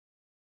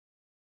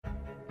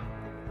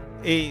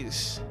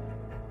is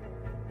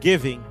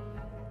giving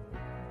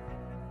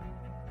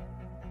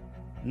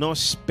no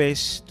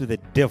space to the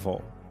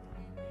devil.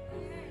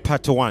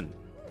 Part 1.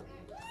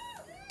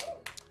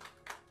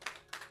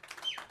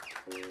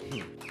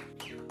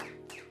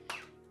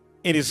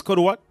 It is called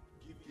what?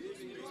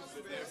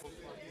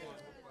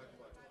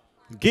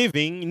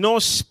 Giving no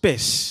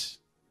space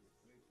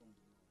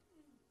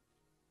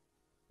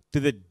to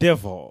the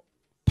devil.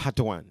 Part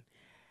 1.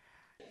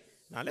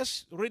 Now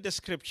let's read the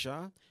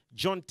scripture.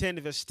 John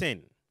 10 verse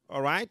 10.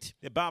 All right?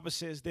 The Bible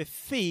says the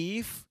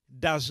thief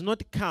does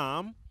not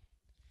come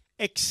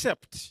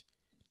except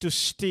to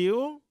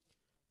steal,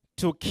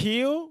 to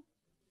kill,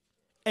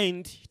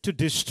 and to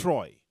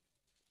destroy.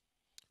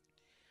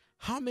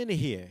 How many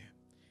here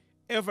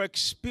ever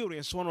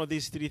experienced one of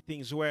these three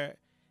things where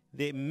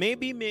they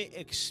maybe may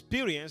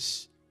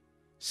experience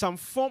some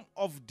form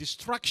of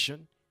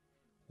destruction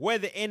where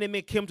the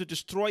enemy came to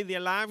destroy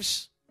their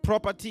lives,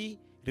 property,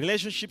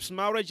 relationships,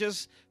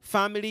 marriages,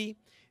 family?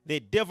 The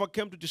devil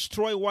came to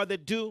destroy what they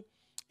do.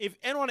 If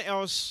anyone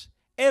else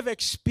ever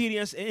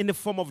experienced any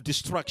form of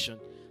destruction,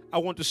 I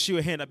want to see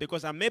your hand up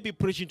because I may be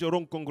preaching to the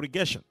wrong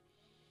congregation.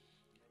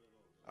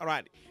 All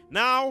right.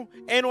 Now,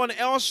 anyone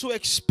else who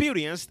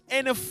experienced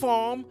any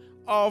form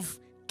of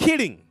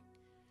killing,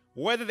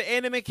 whether the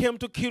enemy came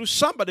to kill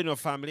somebody in your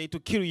family, to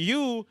kill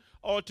you,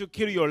 or to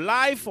kill your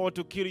life, or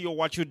to kill your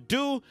what you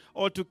do,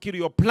 or to kill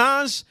your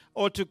plans,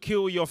 or to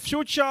kill your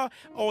future,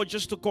 or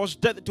just to cause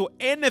death to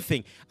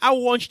anything. I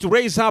want you to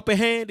raise up a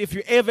hand if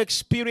you ever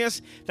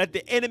experienced that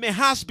the enemy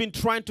has been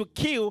trying to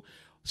kill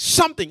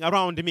something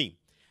around me.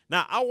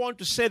 Now, I want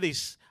to say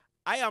this.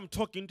 I am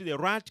talking to the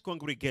right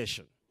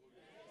congregation.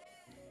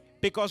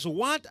 Because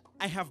what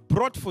I have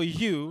brought for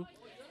you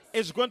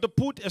is going to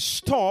put a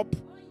stop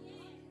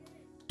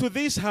to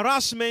this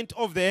harassment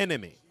of the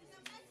enemy.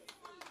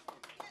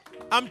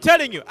 I'm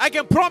telling you, I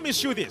can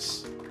promise you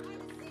this.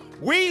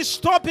 We're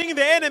stopping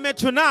the enemy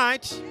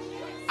tonight,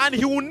 and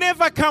he will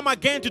never come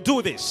again to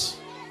do this.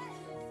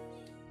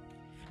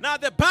 Now,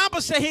 the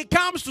Bible says he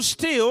comes to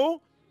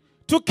steal,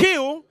 to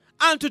kill,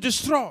 and to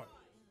destroy.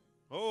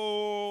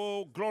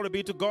 Oh, glory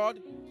be to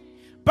God.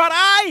 But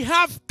I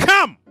have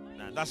come,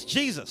 now that's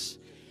Jesus,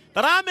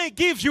 that I may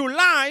give you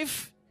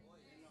life,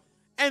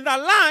 and the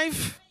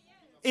life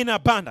in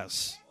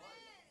abundance.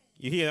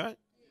 You hear that?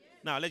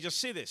 Now, let's just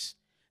see this.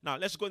 Now,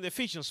 let's go in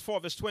Ephesians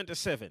 4 verse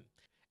 27.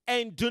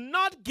 And do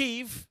not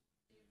give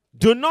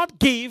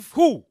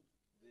who?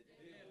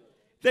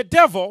 The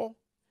devil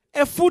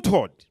a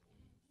foothold.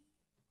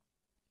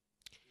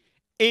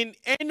 In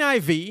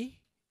NIV,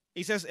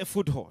 it says a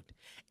foothold.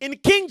 In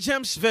King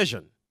James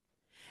Version,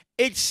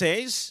 it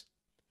says,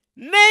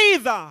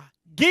 neither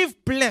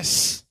give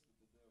place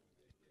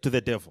to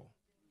the devil.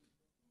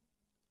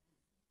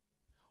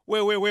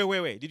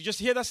 Wait. Did you just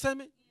hear that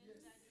statement?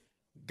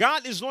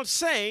 God is not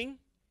saying,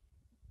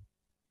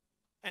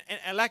 and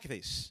I like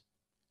this,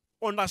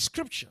 on that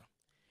scripture,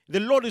 the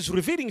Lord is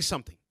revealing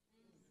something.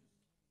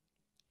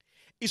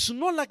 It's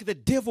not like the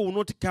devil will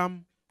not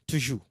come to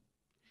you.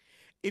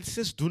 It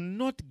says, do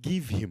not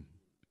give him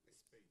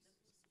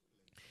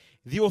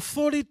the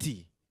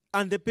authority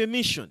and the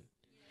permission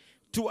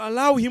to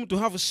allow him to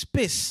have a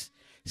space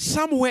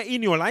somewhere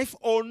in your life,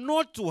 or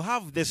not to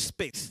have the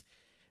space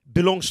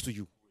belongs to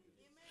you.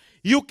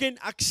 You can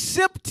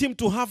accept him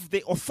to have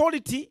the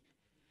authority,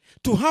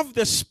 to have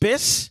the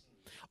space,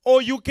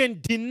 or you can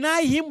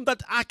deny him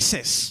that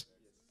access.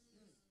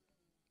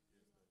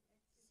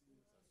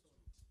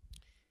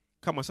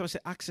 Come on, someone say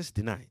access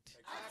denied.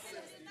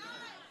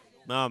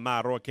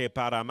 Maroke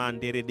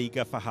paramandere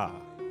diga faha.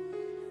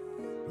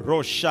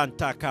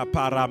 Roshantaka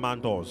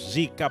paramando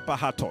zika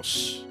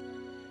pahatos.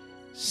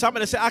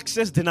 Somebody say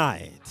access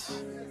denied.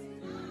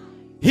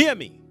 Hear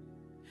me.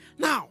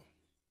 Now,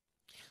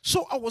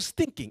 so I was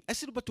thinking, I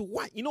said, but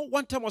why? You know,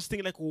 one time I was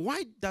thinking, like,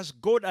 why does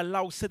God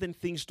allow certain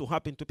things to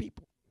happen to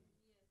people?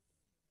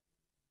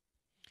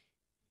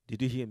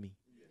 Did you hear me?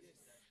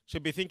 So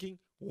you'll be thinking,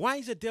 why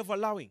is the devil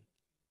allowing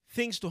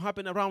things to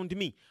happen around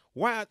me?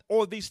 Why are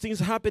all these things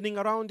happening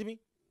around me?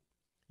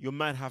 You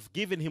might have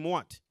given him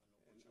what?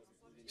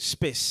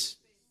 Space.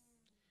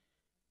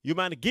 You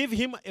might give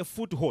him a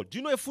foothold. Do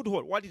you know a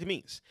foothold? What it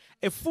means?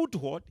 A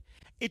foothold,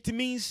 it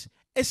means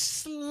a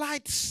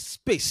slight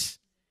space.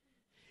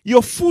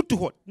 Your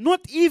foothold, not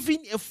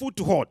even a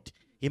foothold,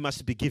 he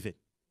must be given.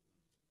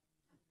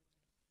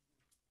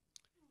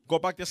 Go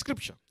back to the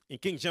scripture in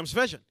King James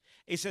Version.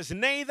 It says,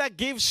 neither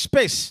give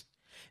space.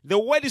 The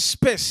word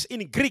space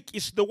in Greek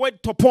is the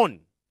word topon.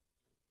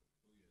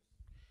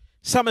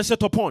 Someone say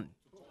topon.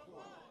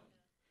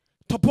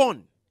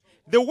 Topon.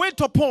 The word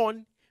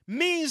topon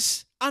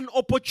means an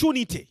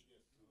opportunity.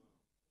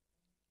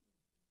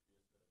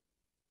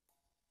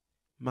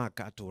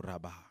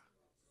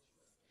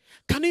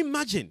 Can you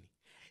imagine?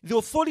 The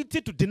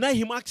authority to deny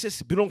him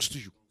access belongs to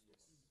you.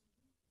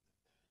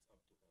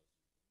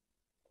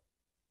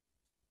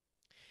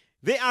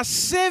 There are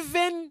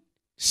 7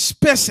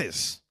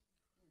 spaces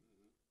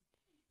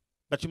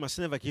that you must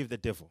never give the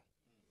devil.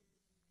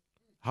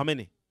 How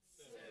many?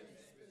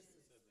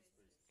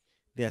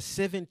 There are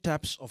 7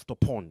 types of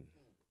topon.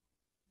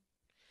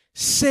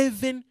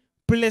 7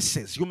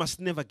 places you must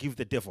never give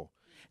the devil.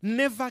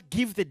 Never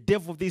give the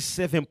devil these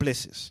 7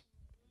 places.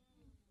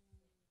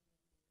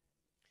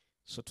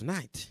 So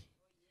tonight,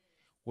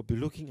 we'll be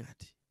looking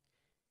at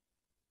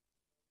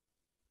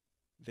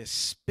the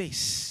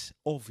space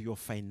of your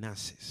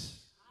finances.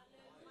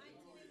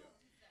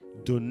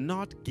 Do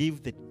not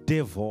give the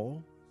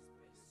devil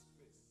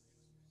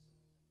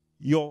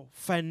your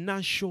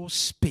financial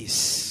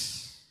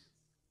space.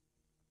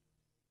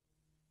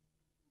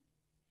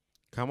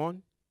 Come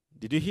on.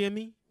 Did you hear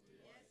me?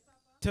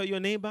 Tell your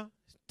neighbor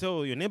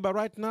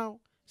right now.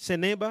 Say,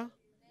 neighbor,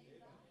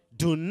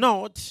 do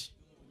not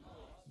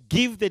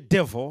give the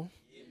devil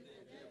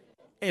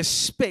a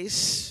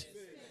space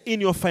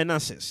in your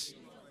finances.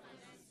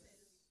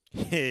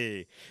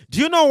 Hey,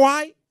 do you know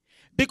why?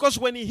 Because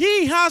when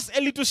he has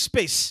a little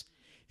space,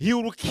 he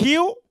will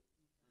kill,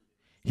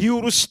 he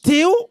will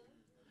steal,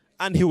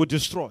 and he will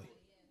destroy.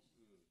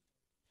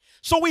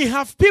 So we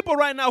have people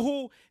right now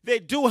who they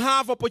do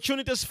have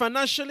opportunities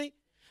financially,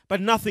 but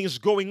nothing is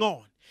going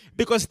on.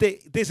 Because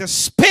there's a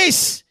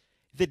space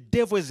the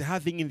devil is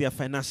having in their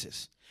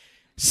finances.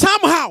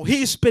 Somehow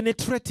he is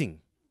penetrating.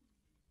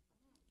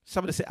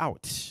 Somebody say,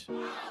 out.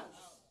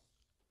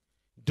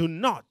 Do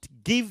not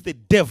give the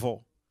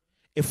devil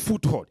a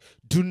foothold.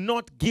 Do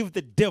not give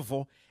the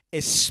devil a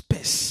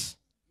space.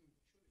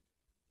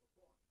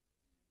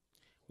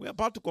 We're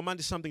about to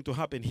command something to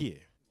happen here.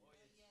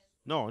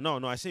 No.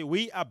 I say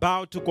we are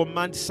about to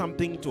command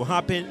something to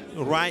happen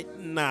right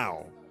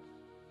now.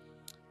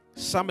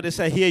 Somebody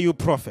say, hear you,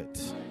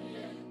 prophet.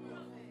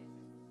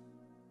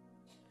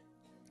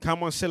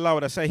 Come on, say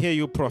louder. Say, hear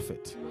you,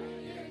 prophet.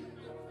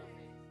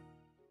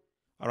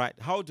 All right.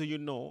 How do you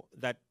know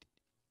that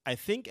I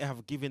think I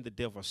have given the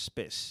devil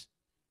space,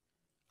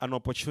 an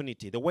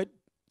opportunity? The word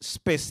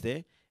space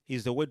there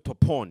is the word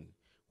topon,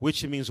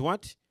 which means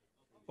what?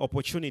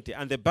 Opportunity.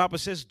 And the Bible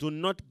says, do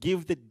not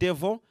give the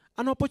devil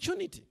an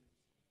opportunity.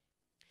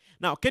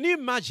 Now, can you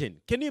imagine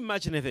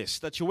this,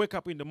 that you wake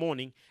up in the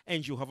morning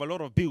and you have a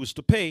lot of bills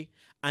to pay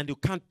and you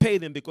can't pay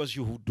them because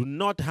you do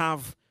not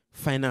have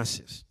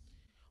finances?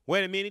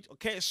 Wait a minute.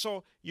 Okay,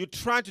 so you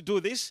try to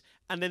do this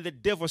and then the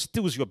devil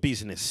steals your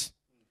business.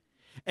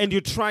 And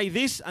you try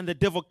this and the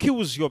devil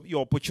kills your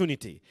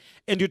opportunity.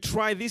 And you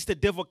try this, the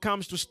devil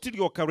comes to steal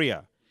your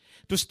career,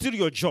 to steal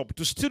your job,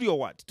 to steal your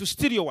what? To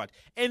steal your what?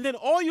 And then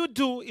all you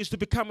do is to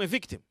become a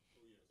victim.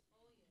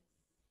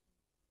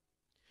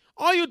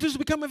 All you do is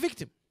become a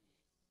victim.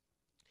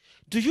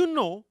 Do you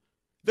know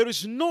there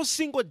is no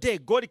single day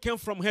God came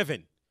from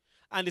heaven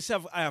and he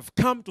said, I have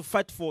come to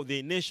fight for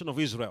the nation of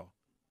Israel?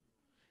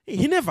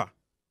 He never.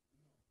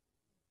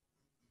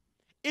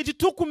 It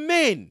took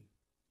men.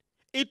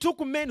 It took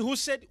men who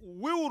said,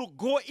 we will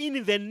go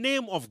in the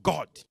name of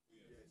God.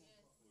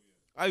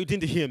 Oh, you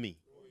didn't hear me.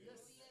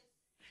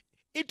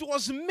 It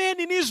was men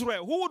in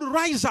Israel who would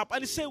rise up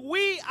and say,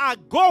 we are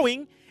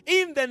going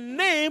in the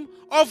name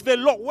of the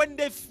Lord. When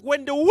they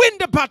win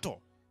the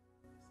battle,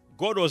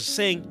 God was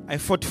saying, I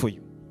fought for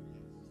you.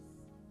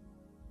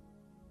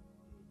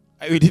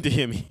 You didn't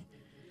hear me.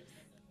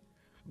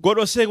 God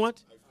was saying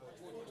what?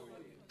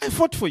 I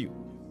fought for you.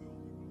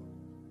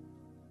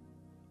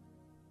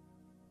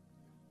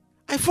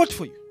 I fought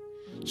for you.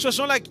 So it's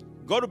not like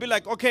God will be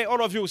like, okay,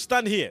 all of you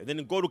stand here.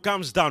 Then God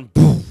comes down,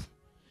 boom,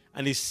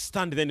 and he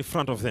stands then in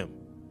front of them.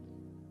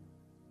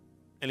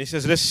 And he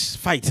says, let's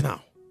fight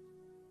now.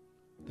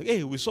 Like,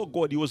 hey, we saw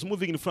God. He was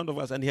moving in front of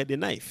us and he had a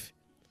knife.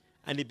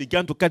 And he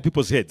began to cut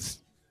people's heads.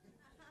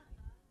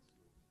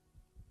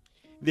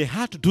 They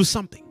had to do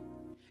something.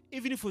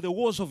 Even for the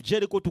walls of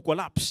Jericho to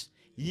collapse.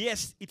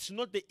 Yes, it's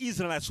not the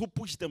Israelites who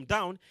pushed them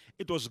down.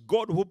 It was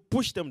God who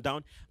pushed them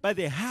down. But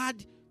they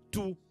had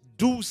to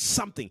do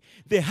something.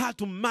 They had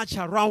to march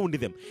around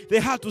them. They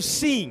had to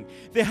sing.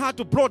 They had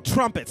to blow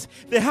trumpets.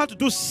 They had to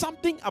do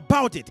something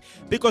about it.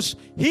 Because,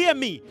 hear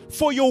me,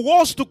 for your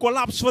walls to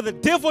collapse, for the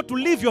devil to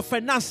leave your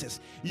finances,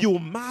 you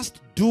must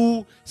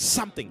do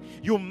something.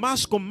 You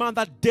must command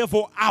that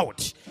devil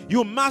out.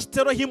 You must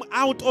tell him,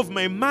 out of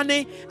my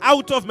money,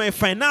 out of my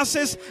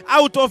finances,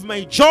 out of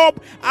my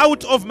job,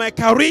 out of my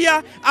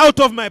career, out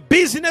of my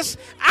business,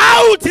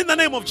 out in the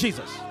name of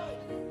Jesus.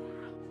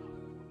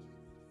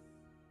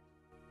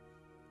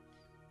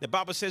 The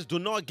Bible says, do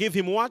not give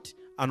him what?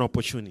 An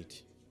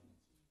opportunity.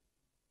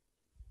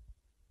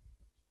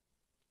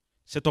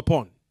 Set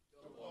upon.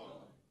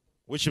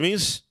 Which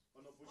means?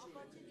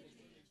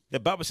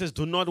 The Bible says,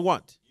 do not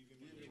what?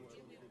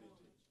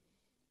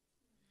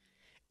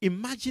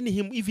 Imagine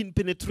him even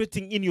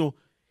penetrating in your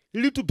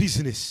little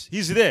business.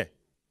 He's there.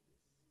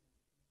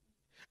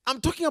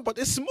 I'm talking about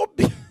a small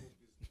business.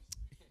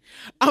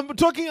 I'm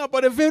talking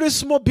about a very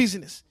small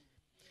business.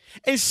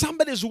 And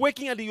somebody is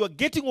working and you are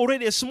getting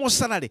already a small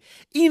salary.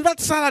 In that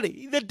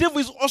salary, the devil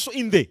is also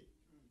in there.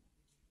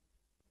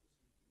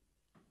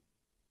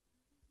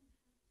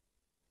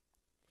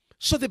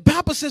 So the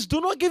Bible says,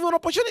 do not give him an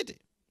opportunity.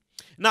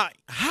 Now,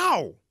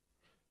 how?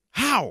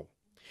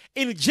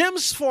 In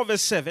James 4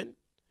 verse 7,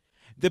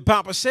 the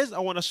Bible says, I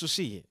want us to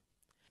see it.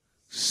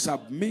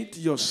 Submit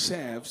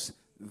yourselves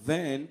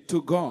then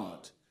to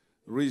God.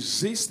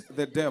 Resist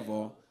the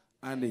devil,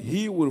 and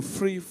he will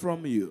flee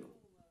from you.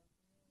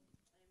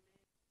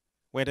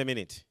 Wait a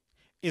minute.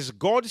 Is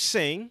God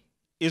saying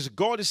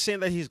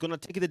that he's going to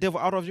take the devil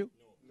out of you?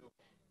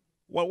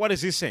 No. What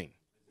is he saying?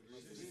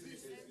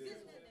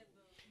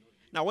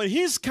 Now, when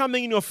he's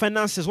coming in your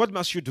finances, what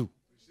must you do?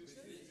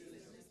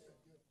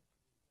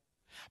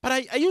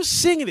 But are you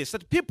seeing this?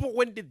 That people,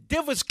 when the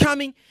devil is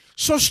coming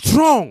so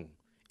strong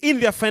in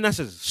their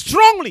finances,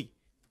 strongly,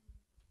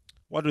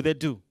 what do?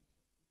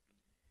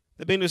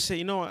 They begin to say,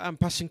 you know, I'm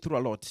passing through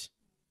a lot.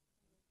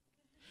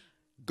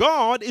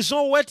 God is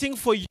not waiting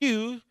for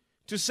you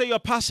to say you're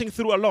passing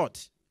through a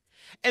lot.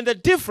 And the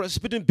difference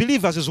between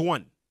believers is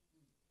one.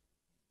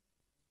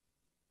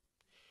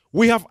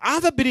 We have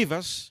other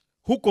believers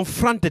who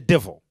confront the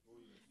devil,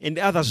 and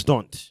the others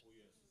don't.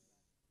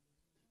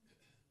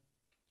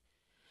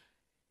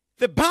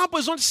 The Bible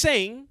is not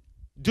saying,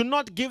 do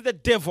not give the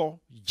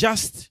devil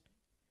just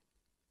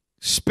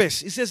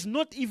space. It says,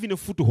 not even a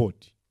foothold.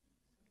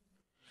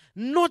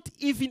 Not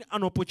even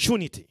an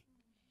opportunity.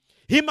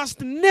 He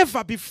must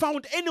never be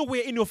found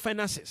anywhere in your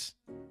finances.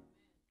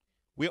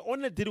 We're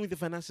only dealing with the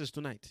finances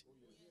tonight.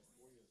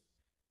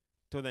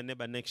 Tell the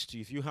neighbor next to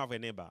you, if you have a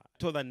neighbor,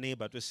 tell the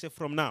neighbor to say,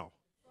 from now,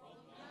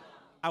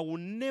 I will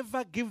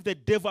never give the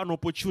devil an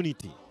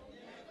opportunity.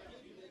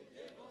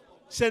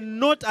 Say,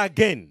 not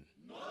again.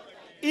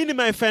 In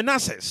my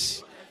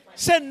finances.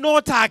 Say,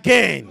 not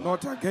again.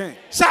 Not again.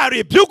 Say, I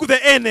rebuke the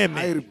enemy.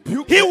 I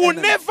rebuke he the will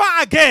enemy. never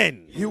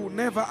again. He will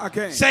never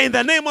again. Say, in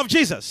the name of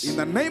Jesus. In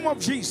the name of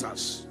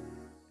Jesus.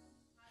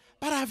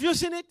 But have you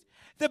seen it?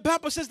 The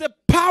Bible says the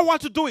power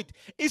to do it.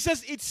 It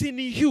says it's in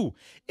you.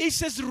 It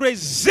says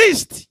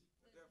resist.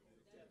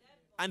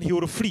 And he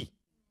will flee.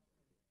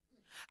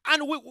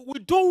 And we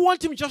don't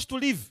want him just to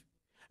live.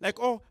 Like,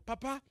 oh,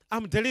 Papa,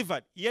 I'm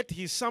delivered. Yet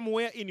he's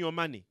somewhere in your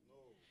money.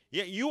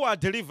 Yeah, you are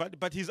delivered,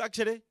 but he's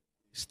actually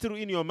still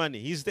in your money.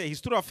 He's there. He's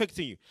still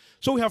affecting you.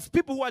 So we have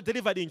people who are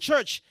delivered in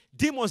church.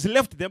 Demons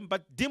left them,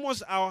 but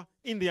demons are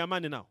in their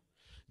money now.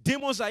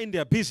 Demons are in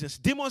their business.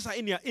 Demons are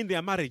in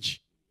their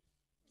marriage.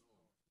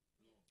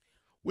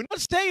 We're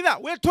not saying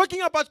that. We're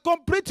talking about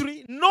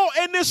completely no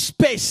any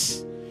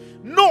space,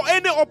 no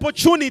any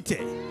opportunity,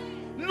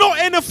 no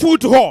any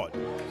foothold.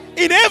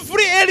 In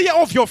every area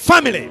of your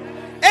family,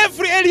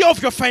 every area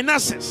of your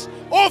finances,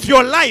 of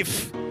your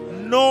life,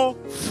 no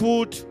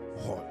foothold.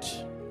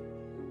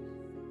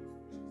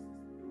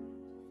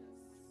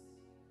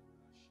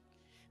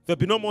 There'll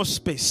be no more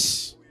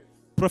space.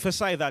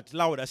 Prophesy that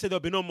loud. I said there'll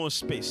be no more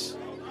space.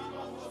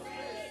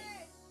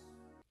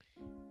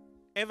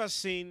 Ever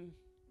seen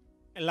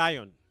a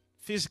lion,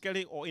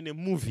 physically or in a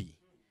movie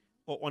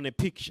or on a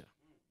picture?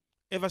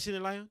 Ever seen a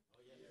lion?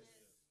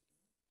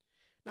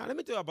 Now let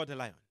me tell you about a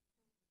lion.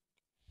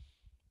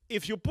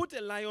 If you put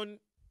a lion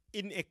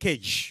in a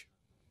cage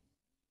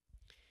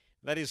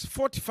that is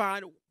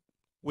fortified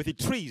with the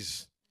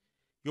trees,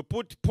 you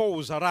put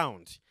poles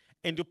around,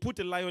 and you put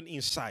a lion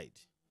inside,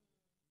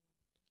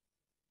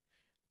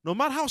 no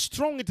matter how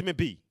strong it may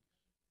be,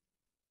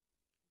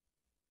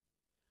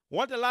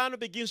 what a lion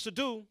begins to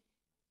do,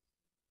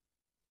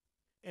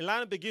 a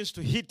lion begins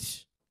to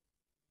hit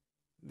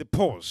the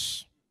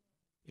paws.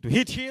 It will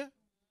hit here.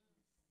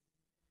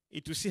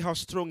 It will see how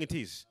strong it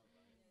is.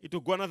 It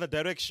will go another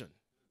direction.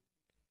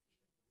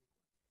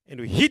 And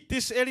we hit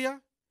this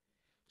area.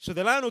 So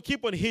the lion will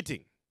keep on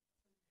hitting.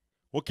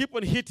 Will keep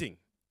on hitting.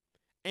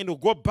 And will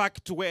go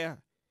back to where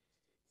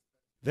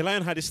the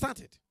lion had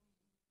started.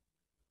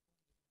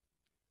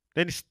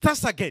 Then it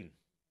starts again.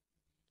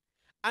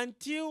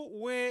 Until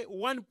where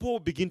one paw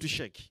begins to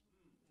shake.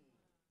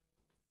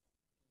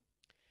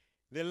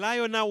 The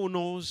lion now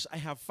knows, I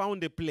have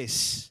found a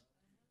place.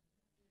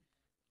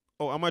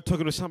 Oh, am I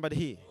talking to somebody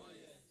here?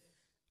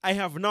 I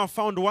have now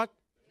found what?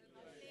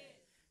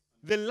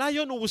 The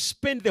lion will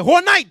spend the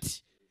whole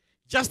night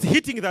just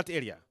hitting that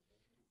area.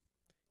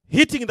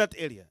 Hitting that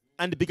area.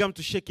 And began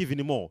to shake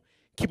even more.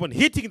 Keep on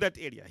hitting that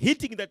area.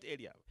 Hitting that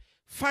area.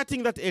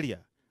 Fighting that area.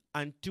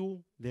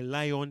 Until the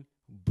lion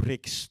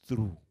breaks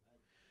through.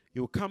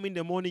 You come in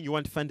the morning, you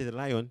won't find the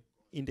lion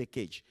in the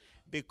cage.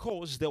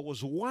 Because there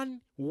was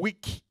one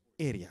weak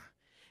area.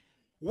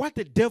 What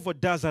the devil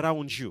does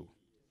around you,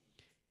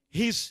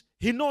 he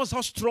knows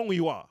how strong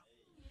you are.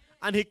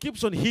 And he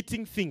keeps on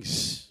hitting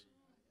things.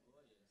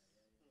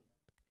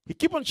 He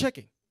keeps on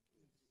checking.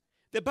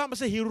 The Bible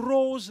says he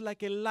rose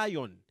like a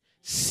lion,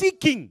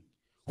 seeking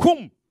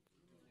whom?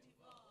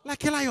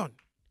 Like a lion.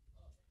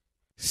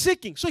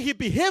 Seeking. So he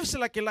behaves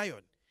like a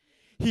lion.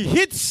 He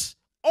hits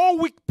all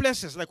weak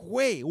places, like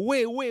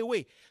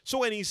way. So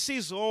when he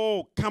sees,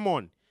 oh, come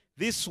on,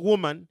 this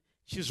woman,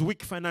 she's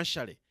weak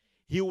financially,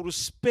 he will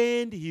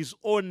spend his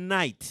own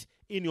night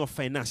in your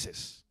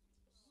finances.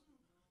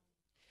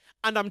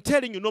 And I'm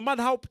telling you, no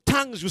matter how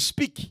tongues you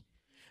speak,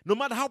 no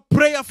matter how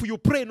prayerful you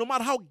pray, no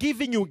matter how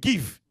giving you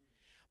give,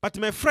 but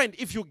my friend,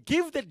 if you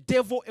give the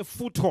devil a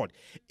foothold,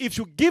 if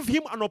you give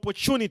him an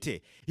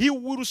opportunity, he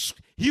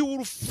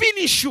will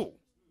finish you.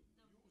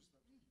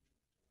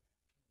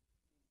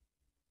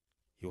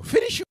 He will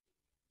finish you.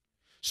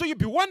 So you'll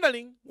be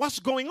wondering what's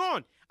going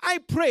on. I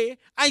pray,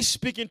 I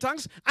speak in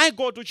tongues, I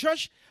go to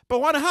church,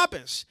 but what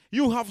happens?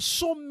 You have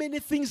so many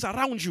things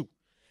around you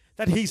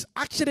that he's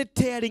actually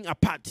tearing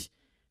apart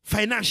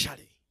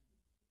financially.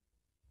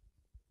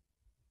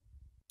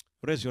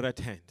 Raise your right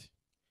hand.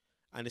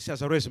 And it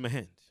says, I raise my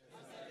hand.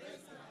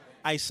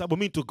 I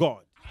submit to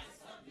God.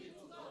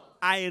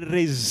 I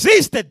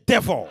resist the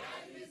devil.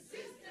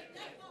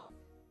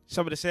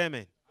 Somebody say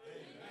amen.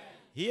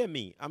 Hear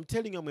me. I'm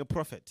telling you, I'm a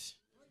prophet.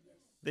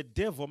 The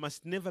devil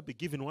must never be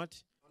given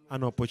what?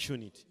 An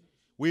opportunity.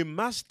 We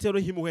must tell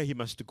him where he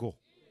must go.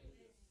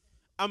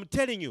 I'm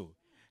telling you,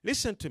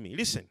 listen to me,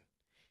 listen.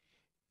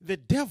 The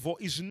devil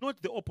is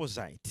not the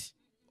opposite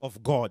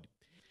of God.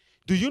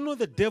 Do you know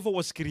the devil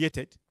was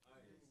created?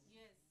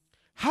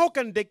 How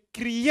can the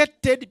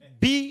created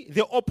be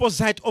the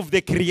opposite of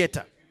the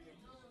creator?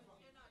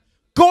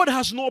 God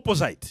has no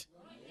opposite.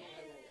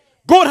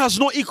 God has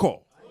no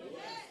equal.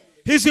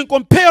 He's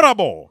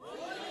incomparable.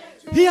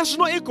 He has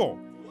no equal.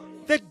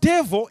 The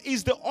devil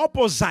is the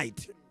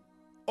opposite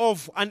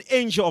of an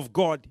angel of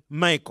God,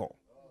 Michael.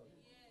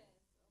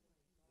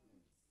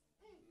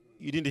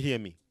 You didn't hear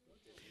me.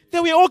 They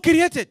were all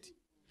created.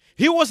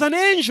 He was an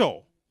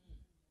angel.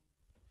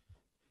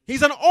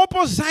 He's an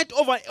opposite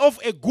of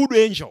a good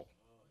angel.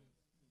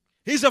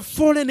 He's a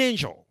fallen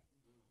angel.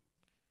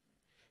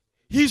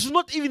 He's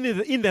not even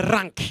in the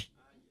rank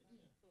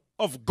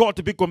of God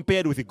to be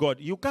compared with God.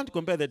 You can't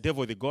compare the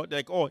devil with God.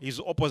 Like, oh, he's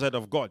the opposite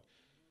of God.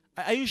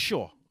 Are you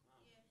sure?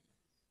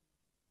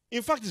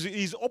 In fact,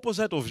 he's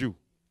opposite of you.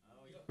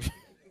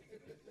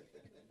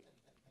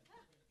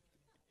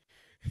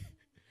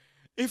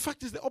 In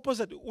fact, it's the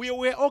opposite. We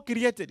were all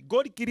created.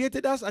 God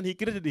created us and he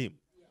created him.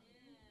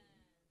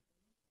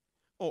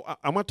 Oh,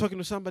 am I talking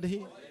to somebody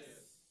here?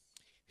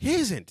 He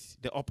isn't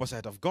the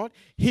opposite of God.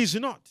 He's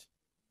not.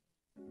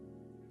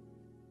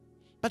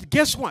 But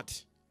guess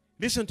what?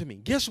 Listen to me.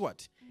 Guess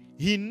what?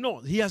 He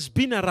knows. He has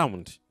been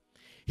around.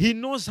 He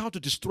knows how to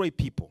destroy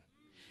people.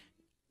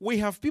 We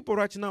have people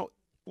right now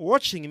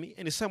watching me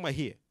and somewhere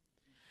here.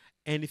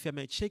 And if I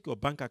may check your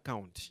bank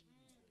account,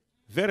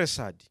 very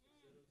sad.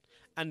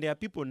 And there are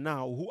people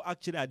now who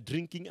actually are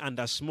drinking and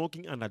are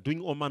smoking and are doing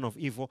all manner of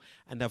evil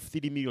and have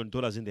 $30 million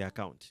in their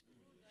account.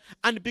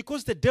 And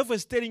because the devil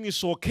is telling you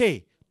it's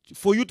okay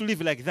for you to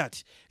live like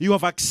that, you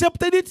have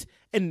accepted it,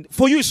 and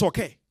for you it's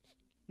okay.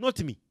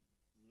 Not me.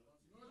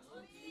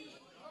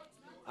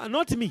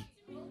 Not me.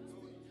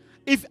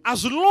 If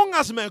as long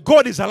as my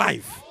God is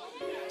alive,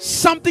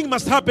 something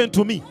must happen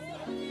to me.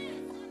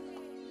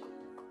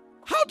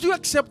 How do you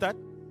accept that?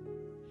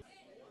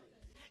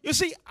 You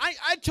see,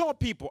 I tell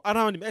people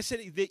around me, I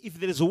said, if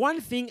there is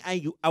one thing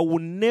I will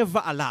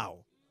never allow,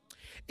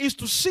 is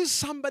to see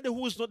somebody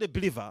who is not a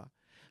believer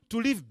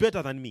to live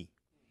better than me.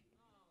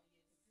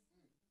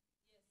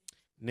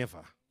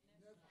 Never.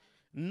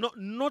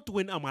 Not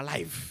when I'm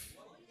alive.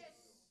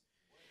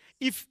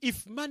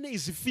 If money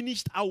is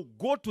finished, I'll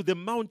go to the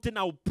mountain,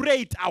 I'll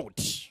pray it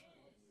out.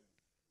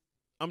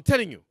 I'm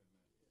telling you.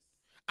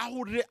 I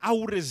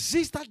will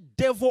resist that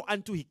devil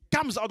until he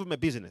comes out of my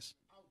business.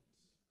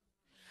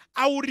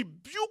 I will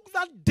rebuke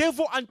that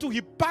devil until he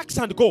packs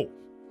and go.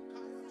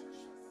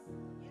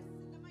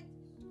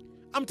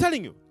 I'm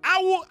telling you.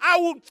 I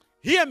will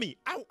hear me.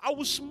 I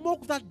will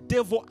smoke that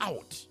devil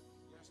out.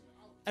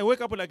 I wake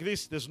up like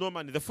this, there's no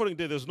money. The following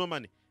day, there's no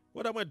money.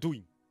 What am I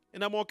doing?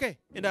 And I'm okay.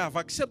 And I have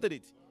accepted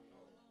it.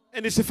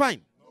 And it's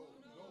fine.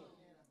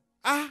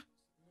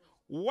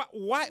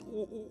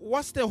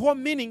 What's the whole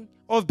meaning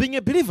of being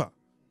a believer?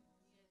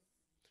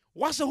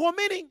 What's the whole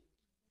meaning?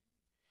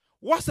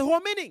 What's the whole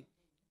meaning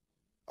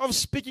of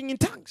speaking in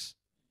tongues?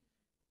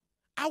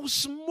 I will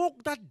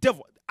smoke that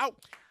devil. I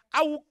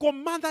will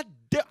command that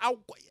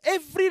devil.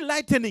 Every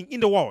lightning in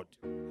the world,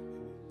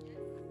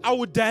 I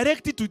will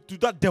direct it to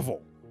that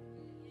devil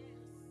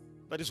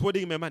that is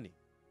holding my money.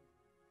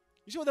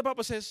 You see what the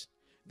Bible says?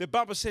 The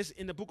Bible says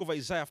in the book of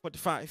Isaiah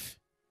 45,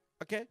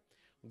 okay?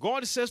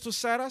 God says to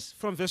Cyrus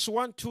from verse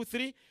 1, 2,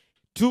 3,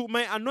 to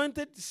my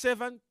anointed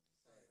servant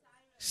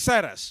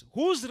Cyrus,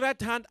 whose right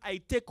hand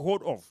I take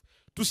hold of,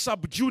 to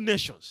subdue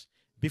nations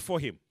before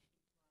him,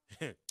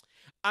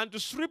 and to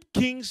strip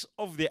kings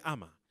of their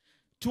armor,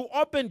 to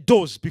open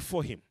doors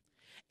before him.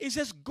 It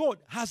says God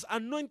has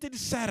anointed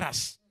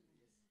Cyrus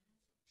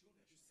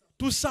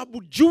to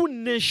subdue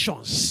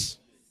nations,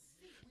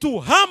 to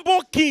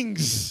humble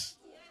kings,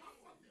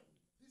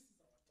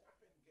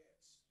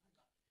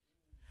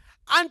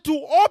 and to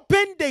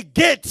open the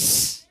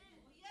gates.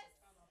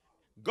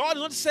 God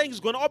is not saying he's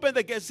going to open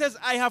the gates. He says,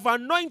 I have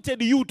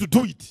anointed you to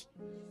do it.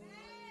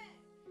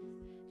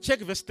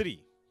 Check verse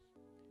 3.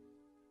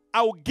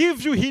 I will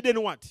give you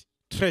hidden what?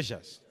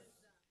 Treasures.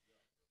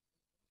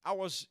 I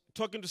was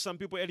talking to some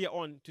people earlier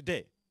on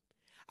today.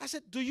 I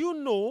said, do you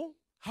know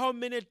how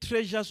many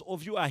treasures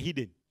of you are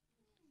hidden?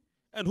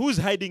 And who is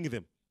hiding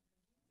them?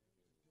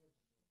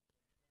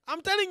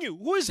 I'm telling you,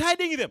 who is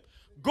hiding them?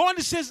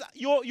 God says,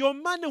 your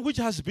money which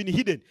has been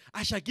hidden,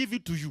 I shall give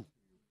it to you.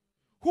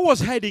 Who was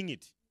hiding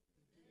it?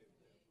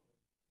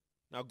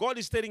 Now God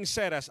is telling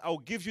Cyrus, I'll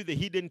give you the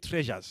hidden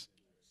treasures.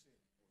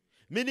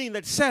 Meaning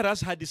that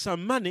Cyrus had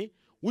some money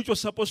which was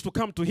supposed to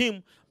come to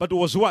him, but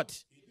was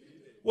what?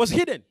 Was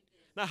hidden.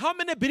 Now how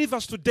many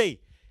believers today,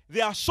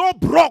 they are so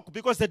broke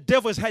because the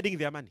devil is hiding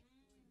their money?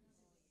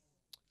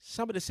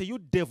 Somebody say, you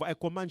devil, I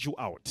command you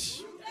out.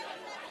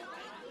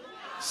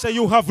 Say,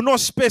 you have no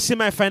space in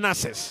my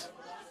finances.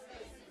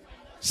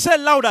 Say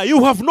louder,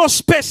 you have no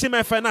space in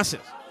my finances.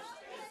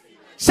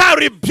 Say, I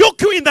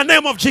rebuke you in the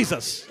name of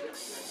Jesus.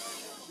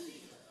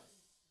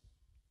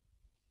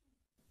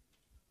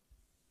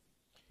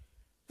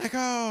 Like,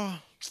 oh,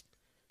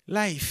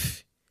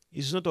 life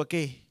is not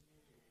okay.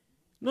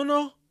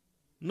 No,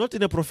 not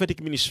in a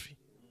prophetic ministry.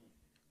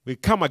 We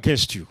come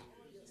against you.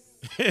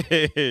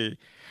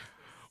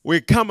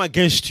 We come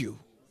against you.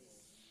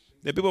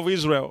 The people of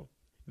Israel,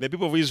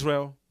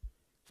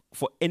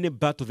 for any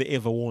battle they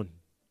ever won,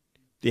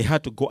 they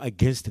had to go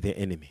against their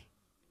enemy.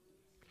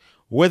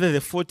 Whether they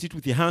fought it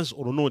with their hands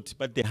or not,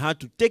 but they had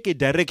to take a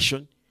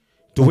direction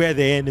to where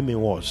the enemy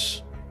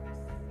was.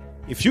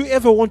 If you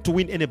ever want to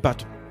win any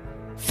battle,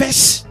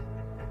 face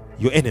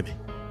your enemy.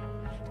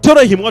 Tell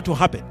him what will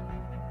happen.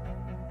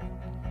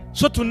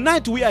 So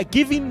tonight we are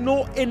giving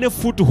no any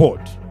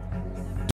foothold